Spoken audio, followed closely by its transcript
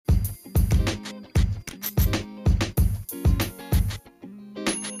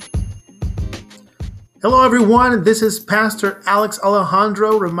Hello, everyone. This is Pastor Alex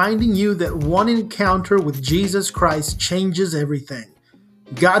Alejandro reminding you that one encounter with Jesus Christ changes everything.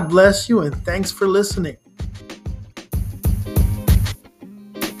 God bless you, and thanks for listening.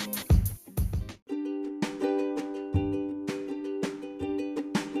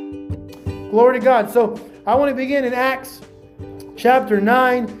 Glory to God. So I want to begin in Acts chapter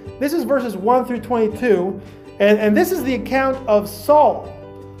 9. This is verses 1 through 22. And this is the account of Saul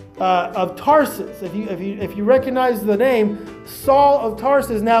of Tarsus. If you recognize the name, Saul of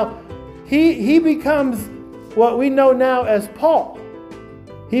Tarsus. Now, he becomes what we know now as Paul.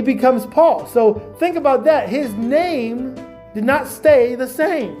 He becomes Paul. So think about that. His name did not stay the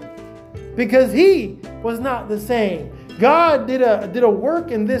same because he was not the same. God did a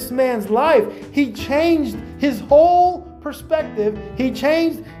work in this man's life. He changed his whole perspective. He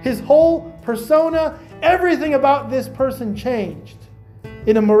changed his whole persona. Everything about this person changed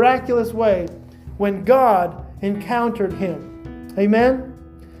in a miraculous way when God encountered him. Amen?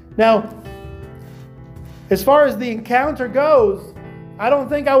 Now, as far as the encounter goes, I don't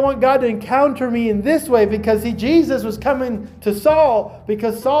think I want God to encounter me in this way because Jesus was coming to Saul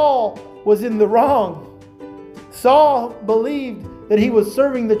because Saul was in the wrong. Saul believed that he was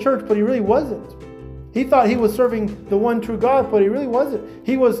serving the church, but he really wasn't. He thought he was serving the one true God, but he really wasn't.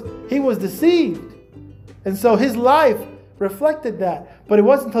 He was deceived. And so his life reflected that. But it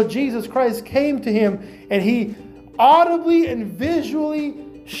wasn't until Jesus Christ came to him and he audibly and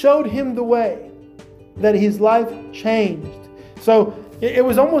visually showed him the way that his life changed. So it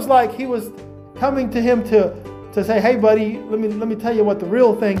was almost like he was coming to him to say, hey buddy, let me tell you what the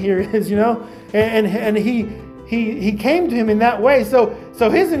real thing here is, you know? And he came to him in that way. So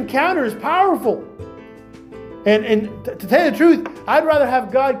his encounter is powerful. And to tell you the truth, I'd rather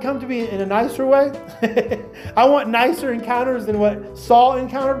have God come to me in a nicer way. I want nicer encounters than what Saul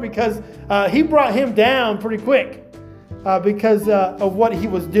encountered because he brought him down pretty quick because of what he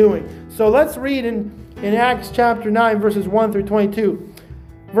was doing. So let's read in Acts chapter 9, verses 1 through 22.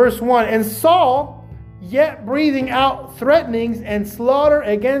 Verse 1, and Saul, yet breathing out threatenings and slaughter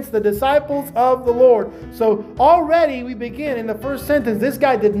against the disciples of the Lord. So already we begin in the first sentence. This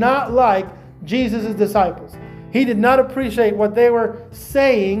guy did not like Jesus' disciples. He did not appreciate what they were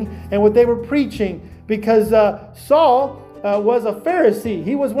saying and what they were preaching because Saul was a Pharisee.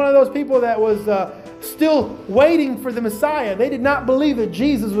 He was one of those people that was still waiting for the Messiah. They did not believe that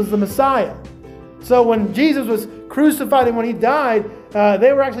Jesus was the Messiah. So when Jesus was crucified and when he died,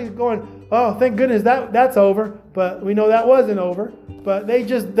 they were actually going, oh, thank goodness that's over. But we know that wasn't over. But they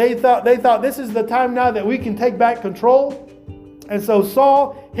thought this is the time now that we can take back control. And so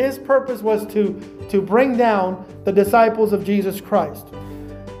Saul, his purpose was to bring down the disciples of Jesus Christ.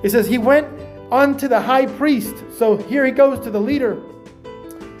 It says he went unto the high priest. So here he goes to the leader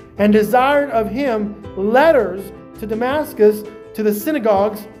and desired of him letters to Damascus, to the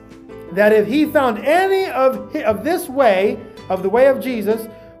synagogues, that if he found any of this way, of the way of Jesus,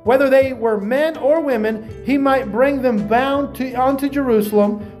 whether they were men or women, he might bring them bound unto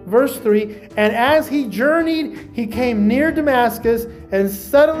Jerusalem. Verse 3, and as he journeyed, he came near Damascus, and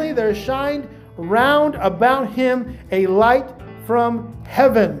suddenly there shined round about him a light from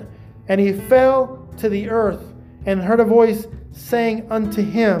heaven. And he fell to the earth, and heard a voice saying unto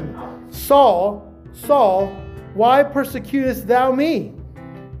him, Saul, Saul, why persecutest thou me?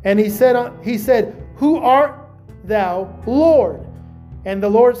 And he said, who art thou, Lord? And the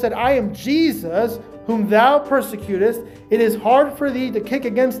Lord said, I am Jesus, whom thou persecutest. It is hard for thee to kick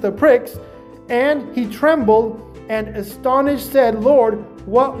against the pricks. And he trembled and astonished said, Lord,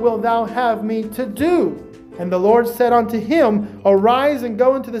 what wilt thou have me to do? And the Lord said unto him, arise and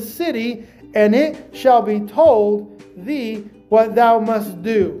go into the city, and it shall be told thee what thou must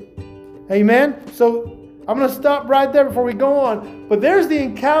do. Amen? So I'm going to stop right there before we go on. But there's the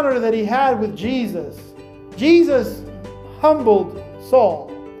encounter that he had with Jesus. Jesus humbled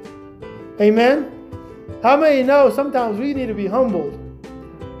Saul. Amen? How many know sometimes we need to be humbled?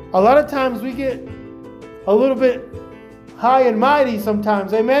 A lot of times we get a little bit high and mighty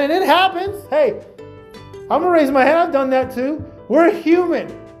sometimes. Amen? And it happens. Hey, I'm going to raise my hand. I've done that too. We're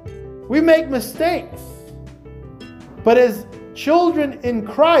human. We make mistakes. But as children in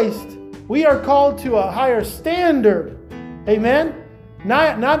Christ, we are called to a higher standard. Amen?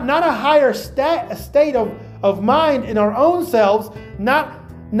 Not a higher state of mind in our own selves. Not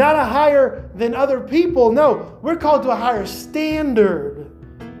a higher than other people. No, we're called to a higher standard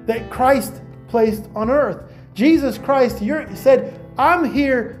that Christ placed on earth. Jesus Christ said, I'm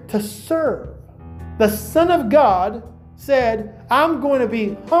here to serve. The Son of God said, I'm going to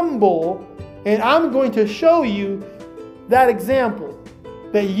be humble and I'm going to show you that example,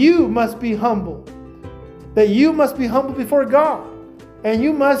 that you must be humble. that you must be humble before God, and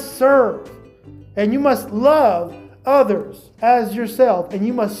you must serve, and you must love others as yourself, and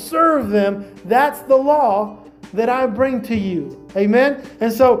you must serve them. That's the law that I bring to you. Amen?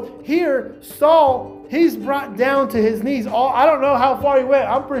 And so here, Saul, he's brought down to his knees. I don't know how far he went.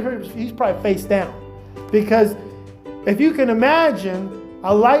 I'm pretty sure he's probably face down. Because if you can imagine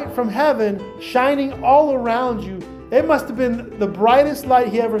a light from heaven shining all around you, it must have been the brightest light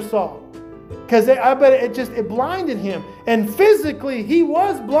he ever saw. Because I bet it blinded him. And physically, he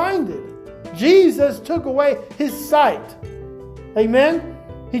was blinded. Jesus took away his sight. Amen?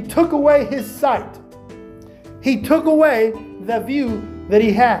 He took away his sight. He took away the view that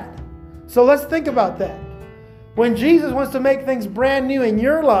he had. So let's think about that. When Jesus wants to make things brand new in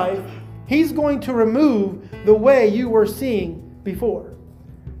your life, he's going to remove the way you were seeing before.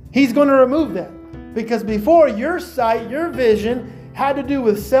 He's going to remove that. Because before, your sight, your vision had to do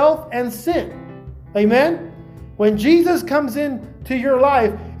with self and sin. Amen? When Jesus comes into your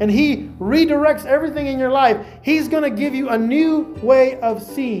life and he redirects everything in your life, he's going to give you a new way of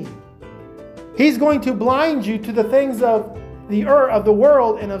seeing. He's going to blind you to the things of the earth, of the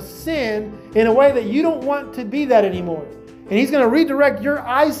world, and of sin in a way that you don't want to be that anymore. And he's going to redirect your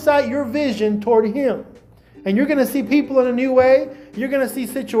eyesight, your vision toward him. And you're going to see people in a new way. You're going to see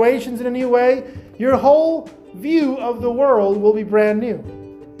situations in a new way. Your whole view of the world will be brand new.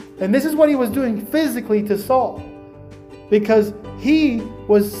 And this is what he was doing physically to Saul, because he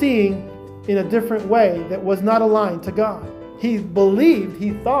was seeing in a different way that was not aligned to God. He believed,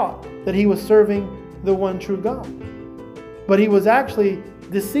 he thought that he was serving the one true God. But he was actually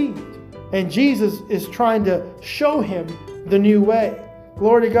deceived. And Jesus is trying to show him the new way.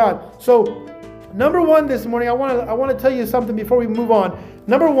 Glory to God. So, number one this morning, I want to tell you something before we move on.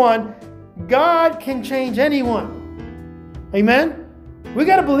 Number one, God can change anyone. Amen? We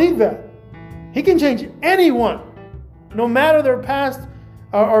got to believe that. He can change anyone, no matter their past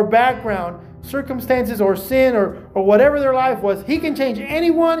or background, circumstances or sin or whatever their life was. He can change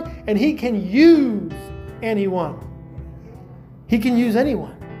anyone, and he can use anyone. He can use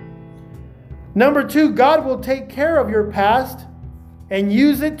anyone. Number two, God will take care of your past and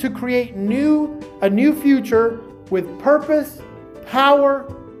use it to create a new future with purpose,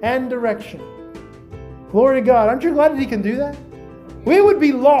 power, and direction. Glory to God. Aren't you glad that he can do that? We would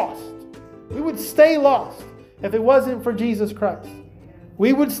be lost. We would stay lost if it wasn't for Jesus Christ.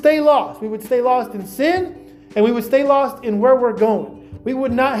 We would stay lost. We would stay lost in sin, and we would stay lost in where we're going. We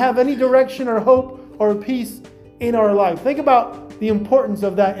would not have any direction or hope or peace in our life. Think about the importance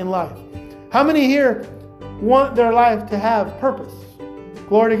of that in life. How many here want their life to have purpose?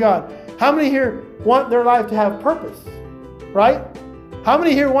 Glory to God. How many here want their life to have purpose? Right? How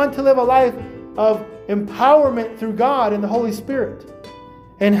many here want to live a life of empowerment through God and the Holy Spirit?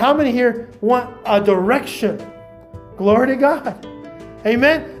 And how many here want a direction? Glory to God.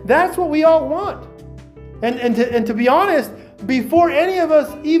 Amen. That's what we all want. And to be honest, before any of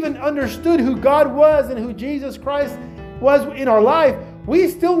us even understood who God was and who Jesus Christ was in our life, we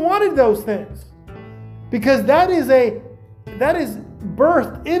still wanted those things. Because that is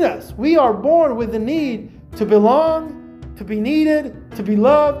birthed in us. We are born with the need to belong, to be needed, to be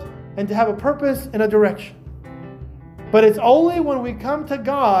loved, and to have a purpose and a direction. But it's only when we come to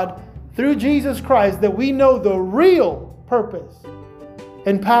God through Jesus Christ that we know the real purpose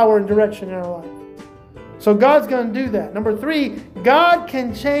and power and direction in our life. So God's going to do that. Number three, God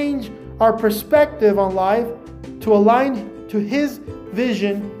can change our perspective on life to align to his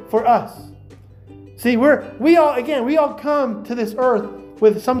vision for us. See, we all come to this earth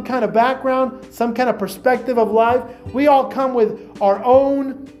with some kind of background, some kind of perspective of life. We all come with our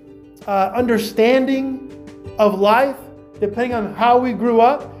own understanding of life, depending on how we grew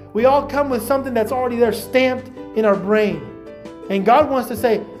up. We all come with something that's already there stamped in our brain. And God wants to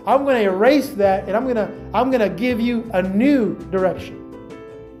say, I'm going to erase that, and I'm going to give you a new direction,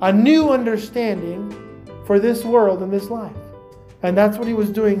 a new understanding for this world and this life. And that's what he was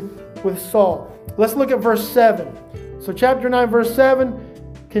doing with Saul. Let's look at verse 7. So chapter 9, verse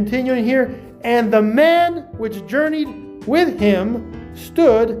 7, continuing here. And the man which journeyed with him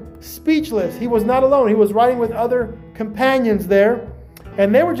stood speechless. He was not alone. He was riding with other companions there.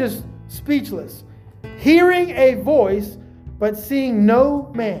 And they were just speechless, hearing a voice, but seeing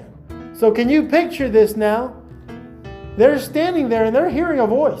no man. So can you picture this now? They're standing there and they're hearing a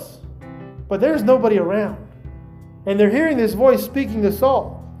voice, but there's nobody around. And they're hearing this voice speaking to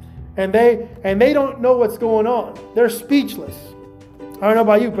Saul. And they don't know what's going on. They're speechless. I don't know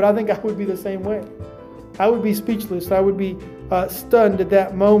about you, but I think I would be the same way. I would be speechless. I would be stunned at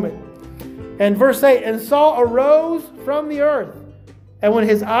that moment. And verse 8, and Saul arose from the earth, and when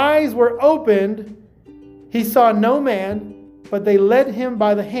his eyes were opened, he saw no man, but they led him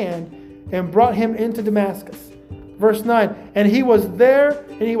by the hand and brought him into Damascus. Verse 9, and he was there,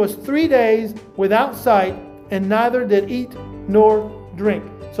 and he was 3 days without sight, and neither did eat nor drink.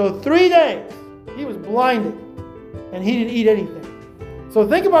 So 3 days, he was blinded, and he didn't eat anything. So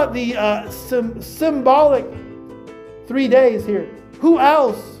think about the symbolic 3 days here. Who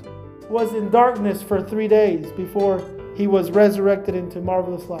else was in darkness for 3 days before he was resurrected into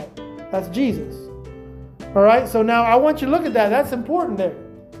marvelous light? That's Jesus. All right, so now I want you to look at that. That's important there.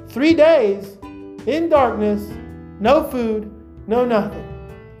 3 days in darkness, no food, no nothing.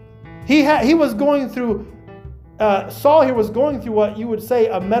 He was going through, Saul here was going through what you would say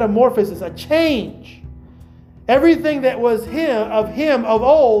a metamorphosis, a change. Everything that was him of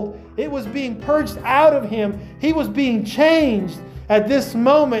old, it was being purged out of him. He was being changed at this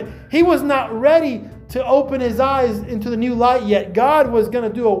moment. He was not ready to open his eyes into the new light yet. God was going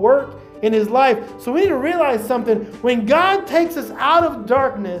to do a work in his life. So we need to realize something. When God takes us out of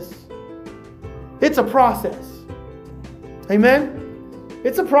darkness, it's a process. Amen?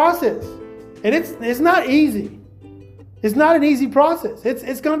 It's a process. And it's not easy. It's not an easy process.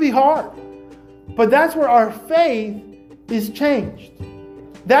 It's going to be hard. But that's where our faith is changed.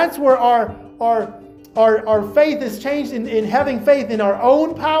 That's where our faith is changed in having faith in our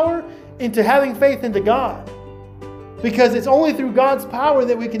own power into having faith into God. Because it's only through God's power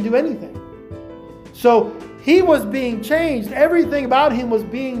that we can do anything. So he was being changed. Everything about him was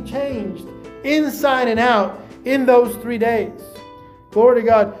being changed inside and out in those 3 days. Glory to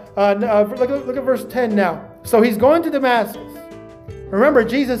God. Look at verse 10 now. So he's going to Damascus. Remember,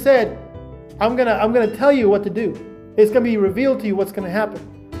 Jesus said, I'm gonna tell you what to do. It's gonna be revealed to you what's gonna happen.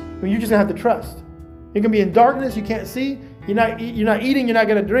 I mean, you're just gonna have to trust. You're gonna be in darkness. You can't see. You're not eating. You're not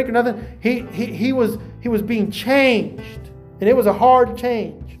gonna drink or nothing. He was being changed, and it was a hard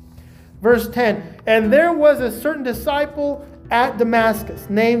change. Verse 10. And there was a certain disciple at Damascus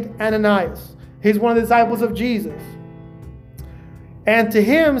named Ananias. He's one of the disciples of Jesus. And to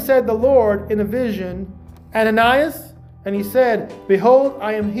him said the Lord in a vision, Ananias? And he said, Behold,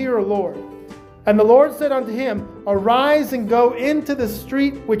 I am here, O Lord. And the Lord said unto him, Arise and go into the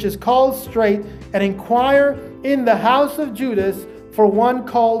street which is called Straight, and inquire in the house of Judas for one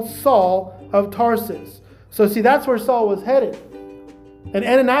called Saul of Tarsus. So see, that's where Saul was headed. And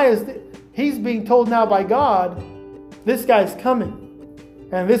Ananias, he's being told now by God, this guy's coming.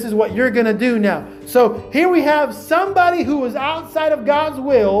 And this is what you're going to do now. So here we have somebody who was outside of God's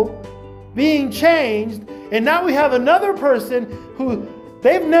will being changed. And now we have another person who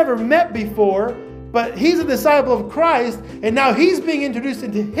they've never met before, but he's a disciple of Christ. And now he's being introduced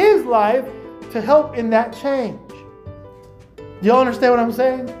into his life to help in that change. Do y'all understand what I'm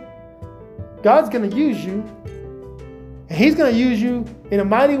saying? God's going to use you. And he's going to use you in a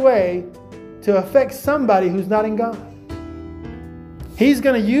mighty way to affect somebody who's not in God. He's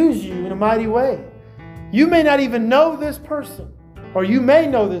going to use you in a mighty way. You may not even know this person, or you may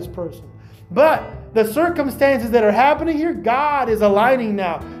know this person, but the circumstances that are happening here, God is aligning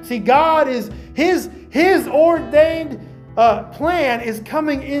now. See, God is, His ordained plan is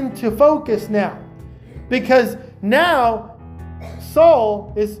coming into focus now. Because now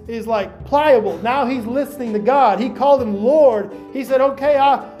Saul is like pliable. Now he's listening to God. He called him Lord. He said, okay,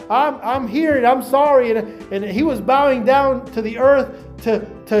 I'm here and I'm sorry. And he was bowing down to the earth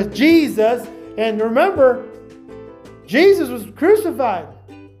to Jesus. And remember, Jesus was crucified.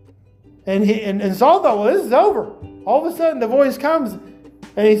 And Saul thought, well, this is over. All of a sudden the voice comes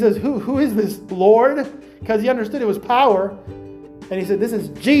and he says, who is this Lord? Because he understood it was power. And he said, this is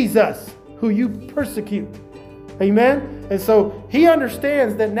Jesus who you persecute. Amen? And so he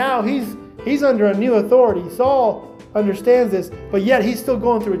understands that now he's under a new authority. Saul understands this, but yet he's still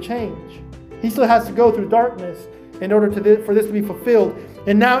going through a change. He still has to go through darkness in order for this to be fulfilled.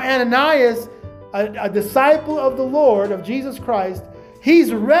 And now Ananias, a disciple of the Lord, of Jesus Christ,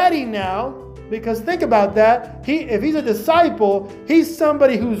 he's ready now, because think about that. If he's a disciple, he's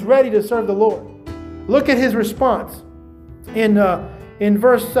somebody who's ready to serve the Lord. Look at his response. In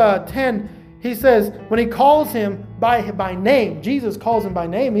verse 10, he says, when he calls him by name, Jesus calls him by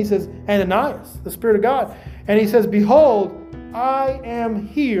name, he says, Ananias, the Spirit of God. And he says, behold, I am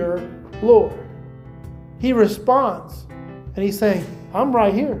here, Lord. He responds, and he's saying, I'm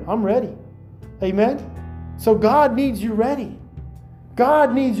right here. I'm ready. Amen? So God needs you ready.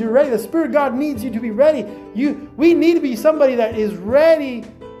 God needs you ready. The Spirit of God needs you to be ready. We need to be somebody that is ready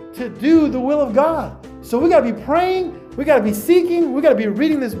to do the will of God. So we got to be praying. We got to be seeking. We got to be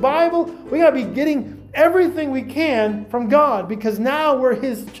reading this Bible. We got to be getting everything we can from God, because now we're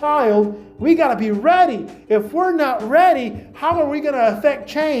His child. We got to be ready. If we're not ready, how are we going to affect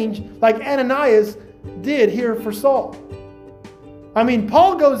change like Ananias did here for Saul. I mean,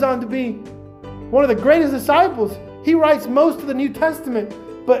 Paul goes on to be one of the greatest disciples. He writes most of the New Testament,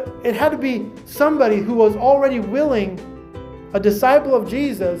 but it had to be somebody who was already willing, a disciple of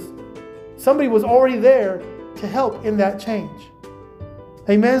Jesus. Somebody was already there to help in that change.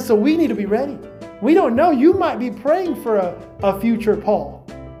 Amen. So we need to be ready. We don't know. You might be praying for a future Paul.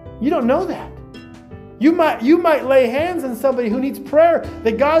 You don't know that. You might lay hands on somebody who needs prayer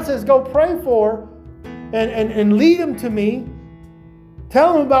that God says go pray for and lead them to me.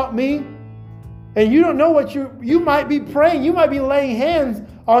 Tell them about me. And you don't know what you might be praying. You might be laying hands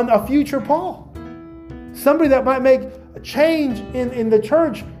on a future Paul. Somebody that might make a change in the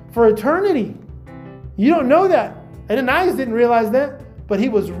church for eternity. You don't know that. Ananias didn't realize that, but he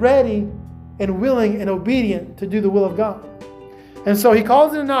was ready and willing and obedient to do the will of God. And so he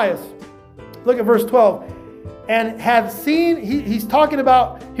calls Ananias. Look at verse 12. And have seen, he's talking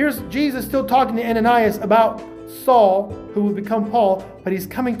about, here's Jesus still talking to Ananias about Saul, who will become Paul, but he's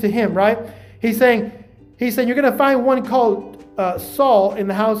coming to him, right? He's saying, you're going to find one called Saul in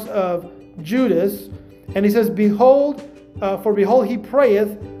the house of Judas. And he says, behold, he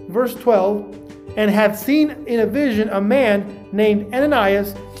prayeth, verse 12, and hath seen in a vision a man named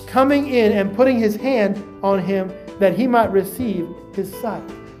Ananias coming in and putting his hand on him that he might receive his sight.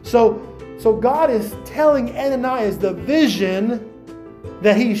 So God is telling Ananias the vision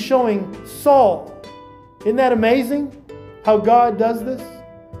that he's showing Saul. Isn't that amazing how God does this?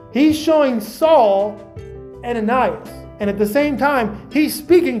 He's showing Saul Ananias. And at the same time, he's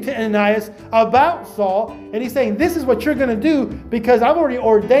speaking to Ananias about Saul. And he's saying, this is what you're going to do because I've already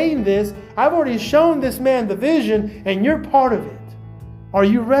ordained this. I've already shown this man the vision and you're part of it. Are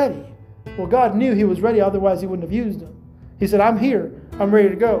you ready? Well, God knew he was ready. Otherwise, he wouldn't have used him. He said, I'm here. I'm ready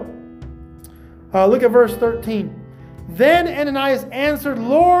to go. Look at verse 13. Then Ananias answered,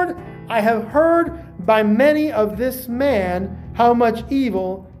 Lord, I have heard by many of this man how much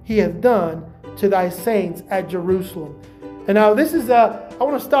evil he hath done to thy saints at Jerusalem. And now this is, I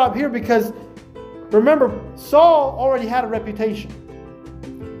want to stop here because remember, Saul already had a reputation.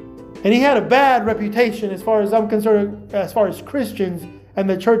 And he had a bad reputation as far as I'm concerned, as far as Christians and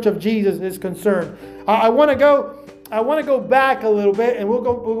the Church of Jesus is concerned. I want to go back a little bit, and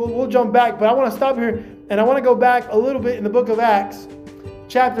we'll jump back, but I want to stop here and I want to go back a little bit in the book of Acts,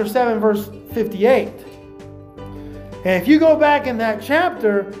 chapter 7, verse 58. And if you go back in that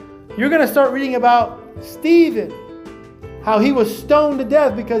chapter, you're going to start reading about Stephen, how he was stoned to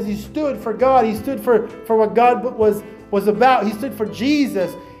death because he stood for God. He stood for what God was about. He stood for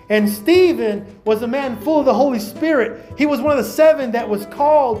Jesus. And Stephen was a man full of the Holy Spirit. He was one of the 7 that was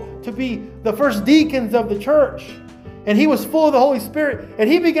called to be the first deacons of the church. And he was full of the Holy Spirit. And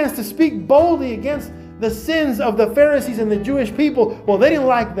he begins to speak boldly against the sins of the Pharisees and the Jewish people. Well, they didn't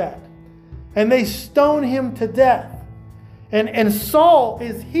like that. And they stoned him to death. And Saul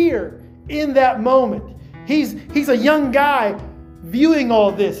is here in that moment. He's a young guy viewing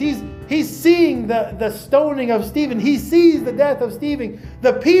all this. He's seeing the stoning of Stephen. He sees the death of Stephen.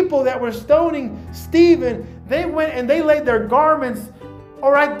 The people that were stoning Stephen, they went and they laid their garments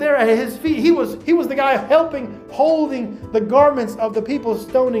right there at his feet. He was the guy holding the garments of the people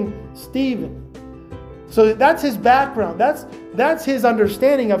stoning Stephen. So that's his background. That's his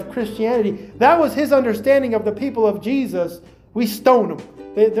understanding of Christianity. That was his understanding of the people of Jesus. We stone them.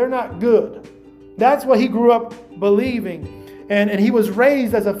 They're not good. That's what he grew up believing. And he was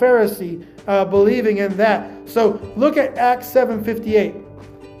raised as a Pharisee, believing in that. So look at Acts 7:58.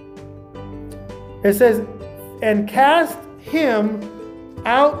 It says, and cast him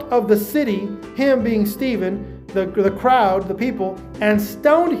out of the city, him being Stephen, the crowd, the people, and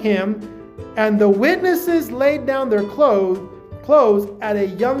stoned him. And the witnesses laid down their clothes at a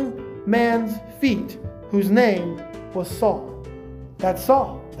young man's feet, whose name was Saul. That's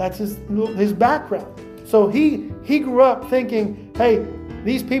Saul. That's his background. So he grew up thinking, hey,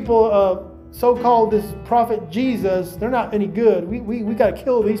 these people, so-called this prophet Jesus, they're not any good. We got to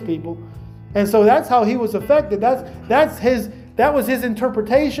kill these people. And so that's how he was affected. That was his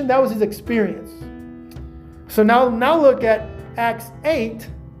interpretation. That was his experience. So now look at Acts 8,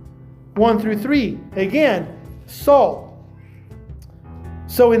 1 through 3. Again, Saul.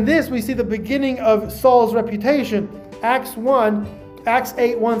 So in this, we see the beginning of Saul's reputation. Acts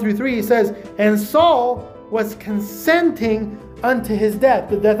 8, 1 through 3, it says, and Saul was consenting unto his death,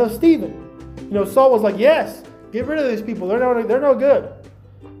 the death of Stephen. Saul was like, yes, get rid of these people. They're no good.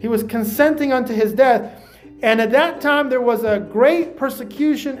 He was consenting unto his death. And at that time, there was a great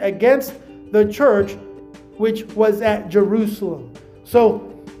persecution against the church, which was at Jerusalem. So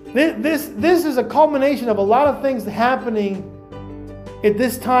this is a culmination of a lot of things happening at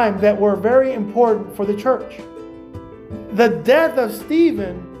this time that were very important for the church. The death of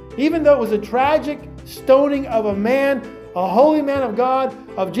Stephen, even though it was a tragic stoning of a man, a holy man of God,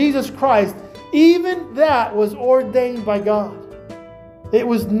 of Jesus Christ, even that was ordained by God. It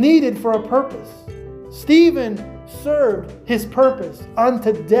was needed for a purpose. Stephen served his purpose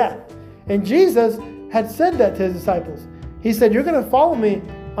unto death. And Jesus had said that to his disciples. He said, you're going to follow me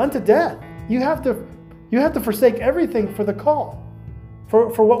unto death. You have to forsake everything for the call.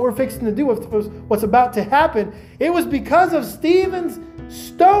 For what we're fixing to do, what's about to happen. It was because of Stephen's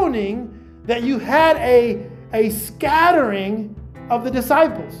stoning that you had a scattering of the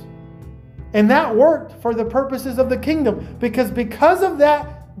disciples. And that worked for the purposes of the kingdom. Because of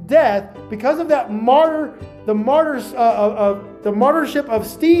that death, because of that the martyrship of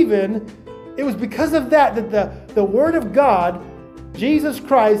Stephen, it was because of that the word of God, Jesus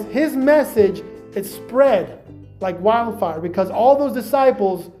Christ, his message, it spread like wildfire, because all those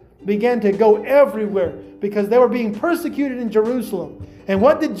disciples began to go everywhere because they were being persecuted in Jerusalem. And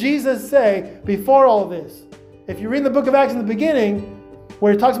what did Jesus say before all this? If you read the book of Acts in the beginning,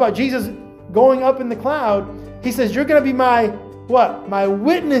 where it talks about Jesus going up in the cloud, he says, you're going to be my what? My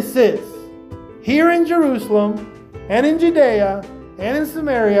witnesses here in Jerusalem and in Judea and in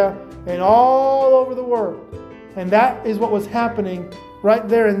Samaria and all over the world. And that is what was happening right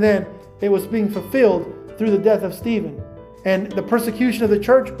there and then. It was being fulfilled through the death of Stephen. And the persecution of the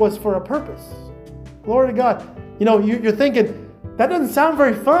church was for a purpose. Glory to God. You know, you're thinking, that doesn't sound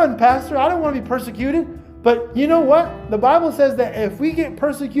very fun, Pastor. I don't want to be persecuted. But you know what? The Bible says that if we get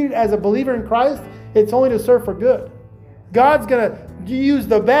persecuted as a believer in Christ, it's only to serve for good. God's going to use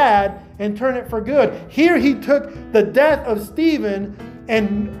the bad and turn it for good. Here he took the death of Stephen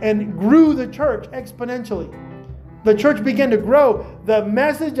and grew the church exponentially. The church began to grow. The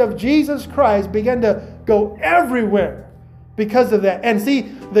message of Jesus Christ began to go everywhere because of that. And see,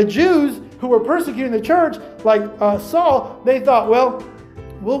 the Jews who were persecuting the church, like Saul, they thought, well,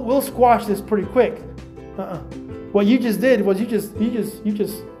 we'll squash this pretty quick. What you just did was you just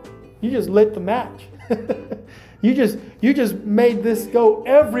lit the match. you just made this go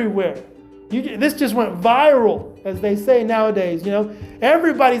everywhere. This just went viral, as they say nowadays. You know,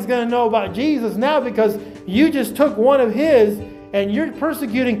 everybody's going to know about Jesus now because you just took one of his and you're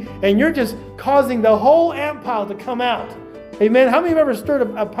persecuting and you're just causing the whole ant pile to come out. Amen. How many have ever stirred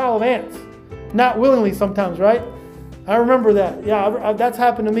a pile of ants? Not willingly sometimes, right? I remember that. Yeah, that's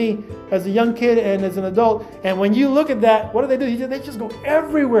happened to me as a young kid and as an adult. And when you look at that, what do? They just go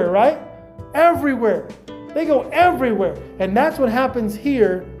everywhere, right? Everywhere. They go everywhere. And that's what happens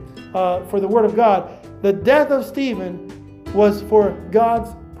here for the Word of God. The death of Stephen was for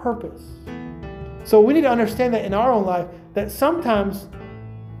God's purpose. So we need to understand that in our own life, that sometimes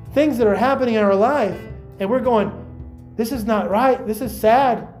things that are happening in our life, and we're going, this is not right, this is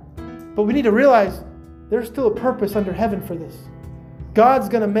sad. But we need to realize there's still a purpose under heaven for this. God's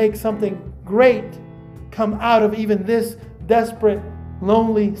going to make something great come out of even this desperate,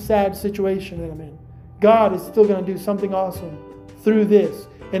 lonely, sad situation that I'm in. God is still going to do something awesome through this.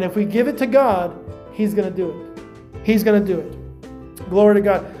 And if we give it to God, he's going to do it. He's going to do it. Glory to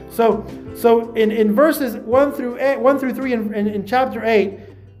God. So in verses 1 through 3 in chapter 8,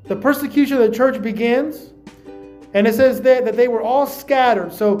 the persecution of the church begins. And it says that they were all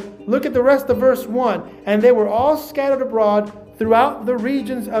scattered. So look at the rest of verse 1. And they were all scattered abroad throughout the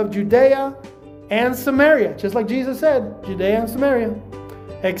regions of Judea and Samaria. Just like Jesus said, Judea and Samaria.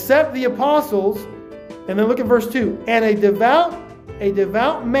 Except the apostles. And then look at verse 2. And a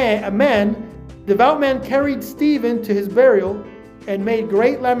devout man carried Stephen to his burial and made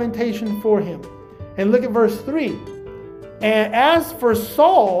great lamentation for him. And look at verse 3. And as for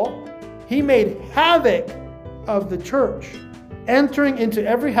Saul, he made havoc of the church, entering into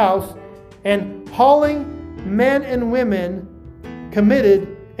every house and hauling men and women committed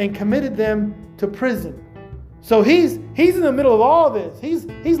them to prison. So he's in the middle of all this. He's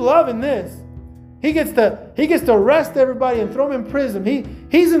loving this. He gets to arrest everybody and throw them in prison.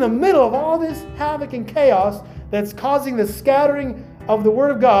 He's in the middle of all this havoc and chaos that's causing the scattering of the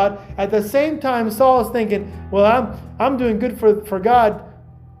Word of God. At the same time, Saul is thinking, well, I'm doing good for God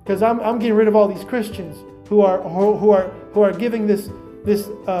because I'm getting rid of all these Christians who are giving this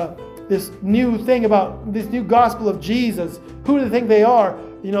new thing about this new gospel of Jesus. Who do they think they are?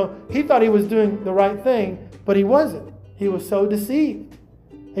 You know, he thought he was doing the right thing, but he wasn't. He was so deceived.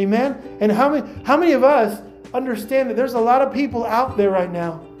 Amen. And how many of us understand that there's a lot of people out there right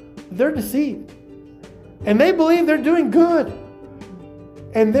now, they're deceived. And they believe they're doing good.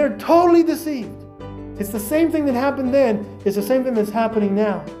 And they're totally deceived. It's the same thing that happened then. It's the same thing that's happening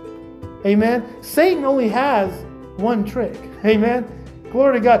now. Amen. Satan only has one trick. Amen.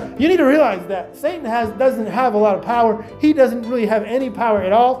 Glory to God. You need to realize that Satan doesn't have a lot of power. He doesn't really have any power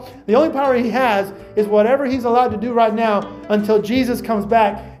at all. The only power he has is whatever he's allowed to do right now until Jesus comes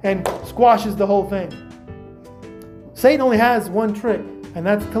back and squashes the whole thing. Satan only has one trick, and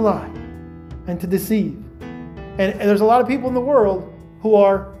that's to lie and to deceive. And there's a lot of people in the world who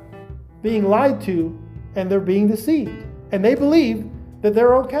are being lied to, and they're being deceived. And they believe that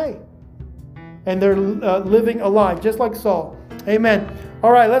they're okay. And they're living a lie, just like Saul. Amen.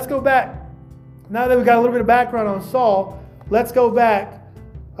 All right, let's go back. Now that we've got a little bit of background on Saul, let's go back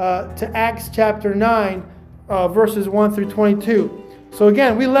to Acts chapter 9, verses 1 through 22. So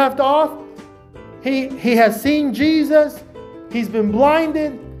again, we left off. He has seen Jesus. He's been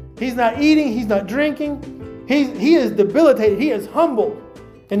blinded. He's not eating. He's not drinking. He is debilitated. He is humbled.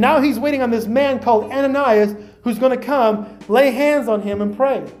 And now he's waiting on this man called Ananias, who's going to come, lay hands on him and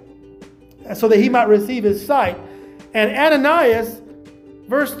pray so that he might receive his sight. And Ananias,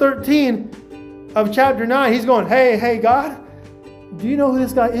 verse 13 of chapter 9, he's going, hey, God, do you know who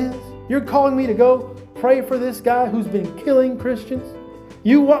this guy is? You're calling me to go pray for this guy who's been killing Christians?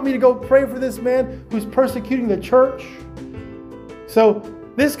 You want me to go pray for this man who's persecuting the church? So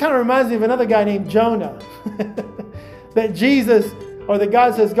this kind of reminds me of another guy named Jonah. That Jesus, or that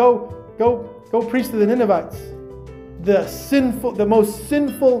God says, go preach to the Ninevites. The most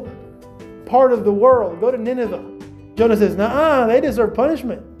sinful part of the world. Go to Nineveh. Jonah says, nah, they deserve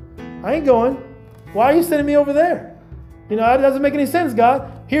punishment. I ain't going. Why are you sending me over there? You know, that doesn't make any sense,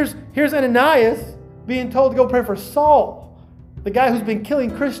 God. Here's Ananias being told to go pray for Saul, the guy who's been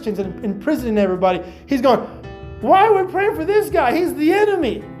killing Christians and imprisoning everybody. He's going, why are we praying for this guy? He's the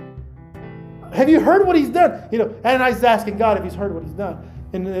enemy. Have you heard what he's done? You know, Ananias is asking God if he's heard what he's done.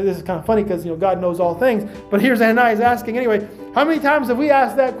 And this is kind of funny because, you know, God knows all things. But here's Ananias asking anyway, how many times have we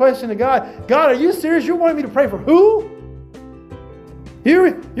asked that question to God? God, are you serious? You wanted me to pray for who? You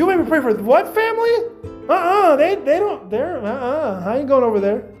want me to pray for what family? I ain't going over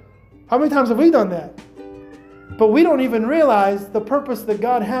there. How many times have we done that? But we don't even realize the purpose that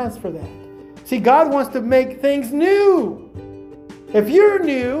God has for that. See, God wants to make things new. If you're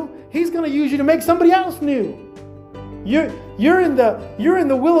new, He's going to use you to make somebody else new. You're in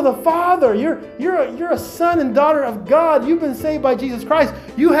the will of the Father. You're a son and daughter of God. You've been saved by Jesus Christ.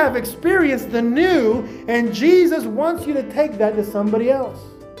 You have experienced the new, and Jesus wants you to take that to somebody else.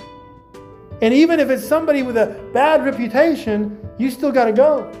 And even if it's somebody with a bad reputation, you still got to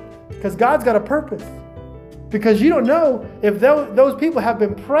go, because God's got a purpose. Because you don't know if those people have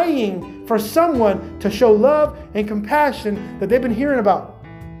been praying for someone to show love and compassion that they've been hearing about.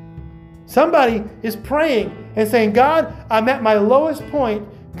 Somebody is praying and saying, God, I'm at my lowest point.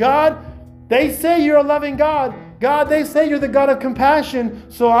 God, they say you're a loving God. God, they say you're the God of compassion.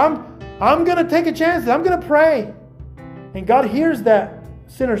 So I'm going to take a chance. I'm going to pray. And God hears that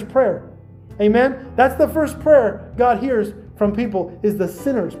sinner's prayer. Amen? That's the first prayer God hears from people, is the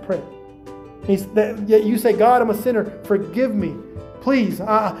sinner's prayer. Yet you say, God, I'm a sinner. Forgive me. Please,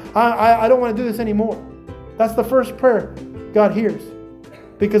 I don't want to do this anymore. That's the first prayer God hears.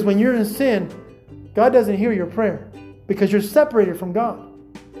 Because when you're in sin, God doesn't hear your prayer because you're separated from God.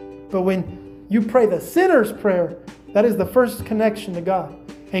 But when you pray the sinner's prayer, that is the first connection to God.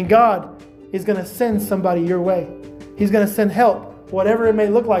 And God is going to send somebody your way. He's going to send help, whatever it may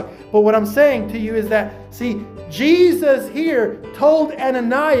look like. But what I'm saying to you is that, see, Jesus here told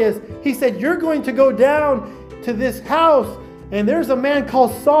Ananias, he said, you're going to go down to this house, and there's a man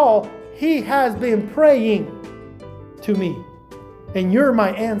called Saul. He has been praying to me. And you're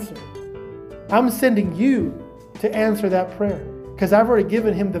my answer. I'm sending you to answer that prayer because I've already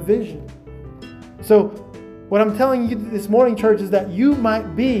given him the vision. So what I'm telling you this morning, church, is that you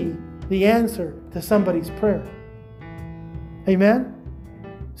might be the answer to somebody's prayer. Amen?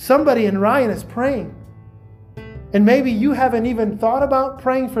 Somebody in Ryan is praying. And maybe you haven't even thought about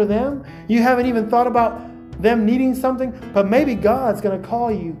praying for them. You haven't even thought about them needing something. But maybe God's going to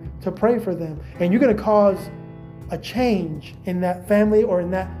call you to pray for them. And you're going to cause a change in that family or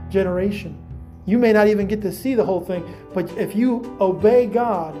in that generation. You may not even get to see the whole thing, but if you obey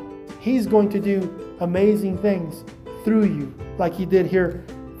God, He's going to do amazing things through you, like He did here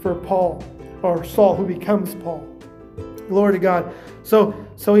for Paul, or Saul, who becomes Paul. Glory to God. So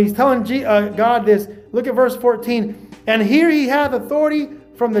He's telling God this. Look at verse 14. And here He hath authority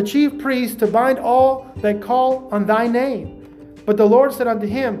from the chief priest to bind all that call on thy name. But the Lord said unto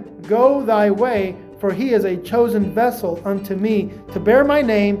him, Go thy way, for he is a chosen vessel unto me to bear my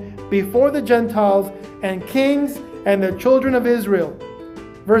name before the Gentiles and kings and the children of Israel.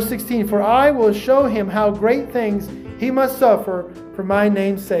 Verse 16, For I will show him how great things he must suffer for my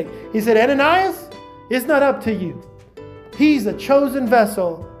name's sake. He said, Ananias, it's not up to you. He's a chosen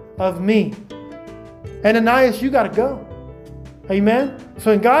vessel of me. Ananias, you got to go. Amen?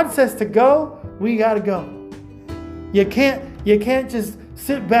 So when God says to go, we got to go. You can't just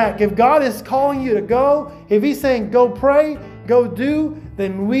sit back. If God is calling you to go, if He's saying go pray, go do,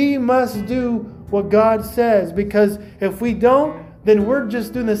 then we must do what God says. Because if we don't, then we're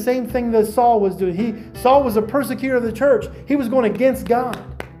just doing the same thing that Saul was doing. Saul was a persecutor of the church. He was going against God.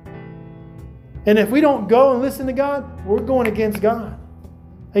 And if we don't go and listen to God, we're going against God.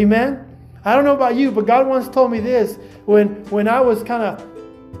 Amen? I don't know about you, but God once told me this when I was kind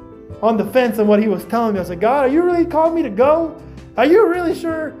of on the fence on what He was telling me. I said, God, are you really calling me to go? Are you really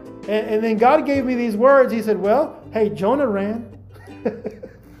sure? And then God gave me these words. He said, well, hey, Jonah ran.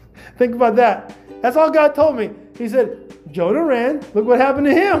 Think about that. That's all God told me. He said, Jonah ran. Look what happened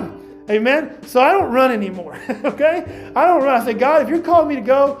to him. Amen? So I don't run anymore. Okay? I don't run. I said, God, if you're calling me to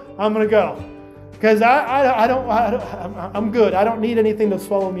go, I'm going to go. Because I'm good. I don't need anything to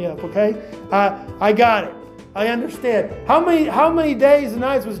swallow me up, okay? I got it. I understand. How many days and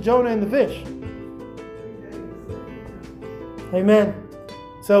nights was Jonah in the fish? Amen.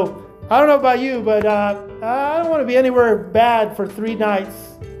 So, I don't know about you, but I don't want to be anywhere bad for 3 nights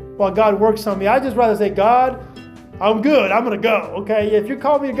while God works on me. I'd just rather say, God, I'm good. I'm going to go, okay? If you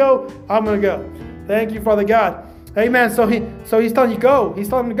call me to go, I'm going to go. Thank you, Father God. Amen. So he's telling you go. He's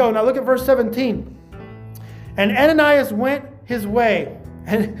telling him to go. Now look at verse 17. And Ananias went his way.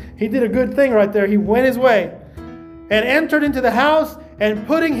 And he did a good thing right there. He went his way. And entered into the house, and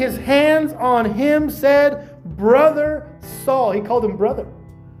putting his hands on him said, Brother Saul. He called him brother.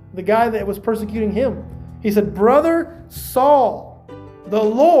 The guy that was persecuting him. He said, Brother Saul, the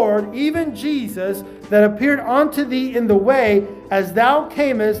Lord, even Jesus, that appeared unto thee in the way as thou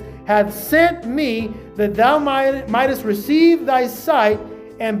camest, hath sent me that thou mightest receive thy sight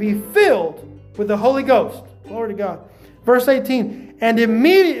and be filled with the Holy Ghost. Glory to God. Verse 18, and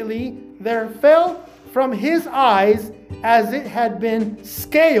immediately there fell from his eyes as it had been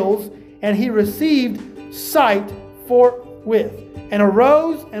scales, and he received sight forthwith, and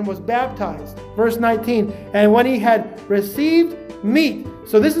arose and was baptized. Verse 19, and when he had received meat,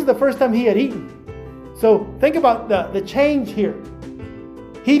 so this is the first time he had eaten. So think about the change here.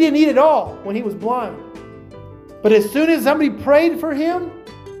 He didn't eat at all when he was blind. But as soon as somebody prayed for him,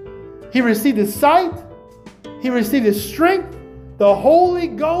 he received his sight, he received his strength, the Holy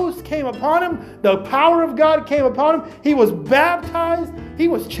Ghost came upon him, the power of God came upon him, he was baptized, he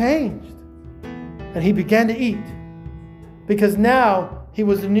was changed. And he began to eat. Because now he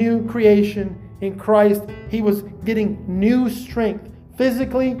was a new creation in Christ. He was getting new strength,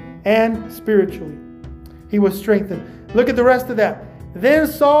 physically and spiritually. He was strengthened. Look at the rest of that. Then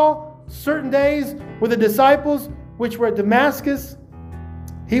Saul, certain days with the disciples which were at Damascus,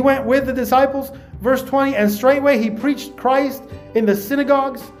 he went with the disciples. Verse 20, and straightway he preached Christ in the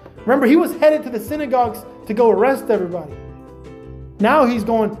synagogues. Remember, he was headed to the synagogues to go arrest everybody. Now he's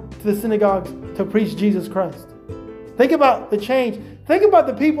going to the synagogues to preach Jesus Christ. Think about the change. Think about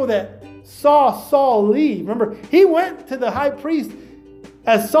the people that saw Saul leave. Remember, he went to the high priest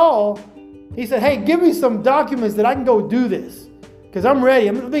as Saul. He said, hey, give me some documents that I can go do this. Because I'm ready.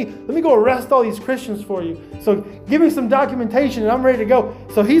 Let me go arrest all these Christians for you. So give me some documentation and I'm ready to go.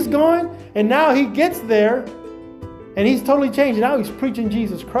 So he's going, and now he gets there and he's totally changed. And now he's preaching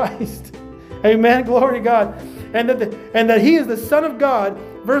Jesus Christ. Amen. Glory to God. And that he is the Son of God.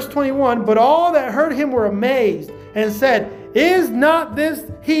 Verse 21, but all that heard him were amazed and said, is not this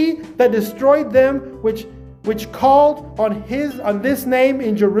he that destroyed them which called on this name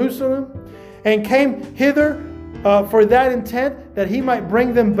in Jerusalem and came hither for that intent, that he might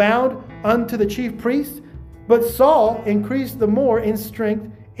bring them bound unto the chief priests? But Saul increased the more in strength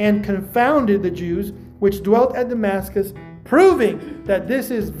and confounded the Jews which dwelt at Damascus, proving that this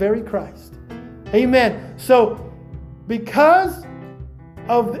is very Christ. Amen. So, because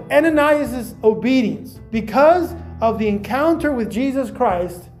of Ananias' obedience, because of the encounter with Jesus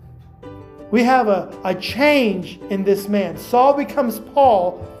Christ, we have a change in this man. Saul becomes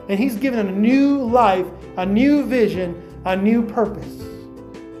Paul, and he's given a new life, a new vision, a new purpose.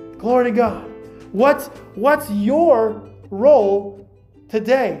 Glory to God. What's your role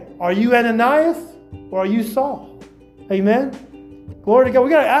today? Are you Ananias or are you Saul? Amen? Glory to God. We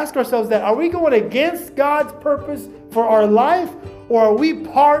got to ask ourselves that. Are we going against God's purpose for our life, or are we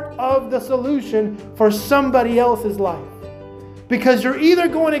part of the solution for somebody else's life? Because you're either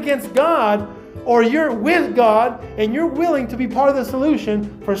going against God or you're with God and you're willing to be part of the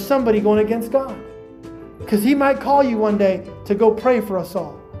solution for somebody going against God. Because He might call you one day to go pray for us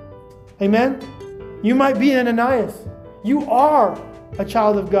all. Amen? You might be an Ananias. You are a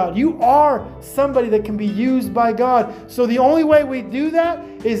child of God. You are somebody that can be used by God. So the only way we do that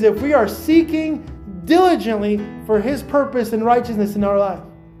is if we are seeking diligently for His purpose and righteousness in our life.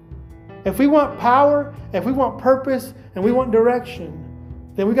 If we want power, if we want purpose, and we want direction,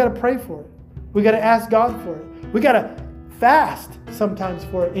 then we got to pray for it. We got to ask God for it. We got to fast sometimes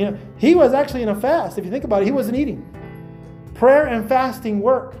for it. You know, He was actually in a fast. If you think about it, He wasn't eating. Prayer and fasting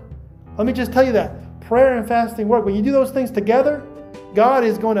work. Let me just tell you that. Prayer and fasting work. When you do those things together, God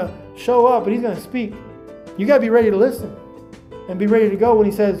is going to show up and He's going to speak. You got to be ready to listen and be ready to go when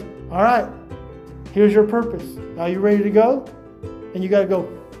He says, all right, here's your purpose. Are you ready to go? And you got to go,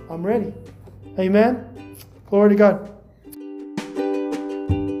 I'm ready. Amen. Glory to God.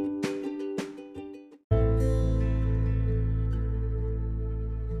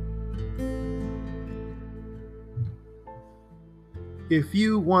 If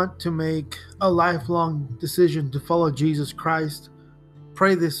you want to make a lifelong decision to follow Jesus Christ,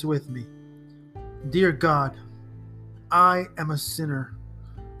 pray this with me. Dear God, I am a sinner.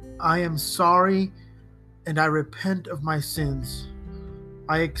 I am sorry and I repent of my sins.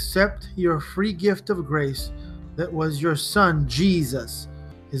 I accept your free gift of grace that was your Son, Jesus,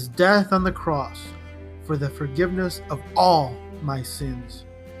 His death on the cross for the forgiveness of all my sins.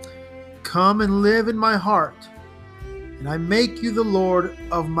 Come and live in my heart, and I make you the Lord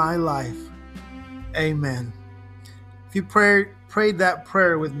of my life. Amen. If you prayed that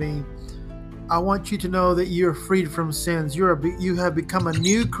prayer with me, I want you to know that you're freed from sins. You have become a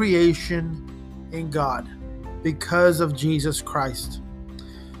new creation in God because of Jesus Christ.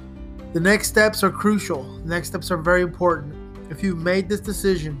 The next steps are crucial. The next steps are very important. If you've made this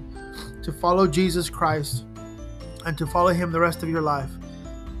decision to follow Jesus Christ and to follow Him the rest of your life,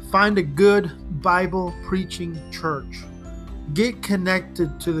 find a good Bible preaching church. Get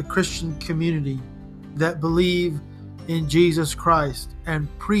connected to the Christian community that believe in Jesus Christ and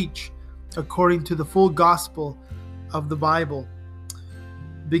preach according to the full gospel of the Bible.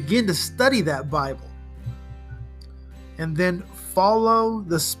 Begin to study that Bible. And then follow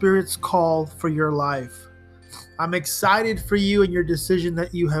the Spirit's call for your life. I'm excited for you and your decision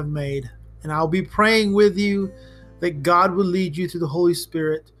that you have made. And I'll be praying with you that God will lead you through the Holy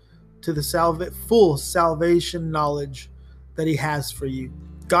Spirit to the full salvation knowledge that He has for you.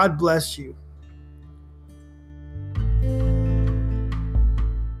 God bless you.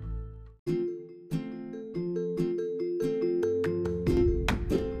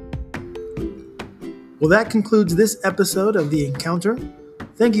 Well, that concludes this episode of The Encounter.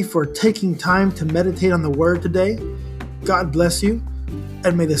 Thank you for taking time to meditate on the Word today. God bless you,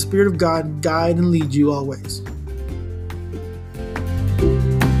 and may the Spirit of God guide and lead you always.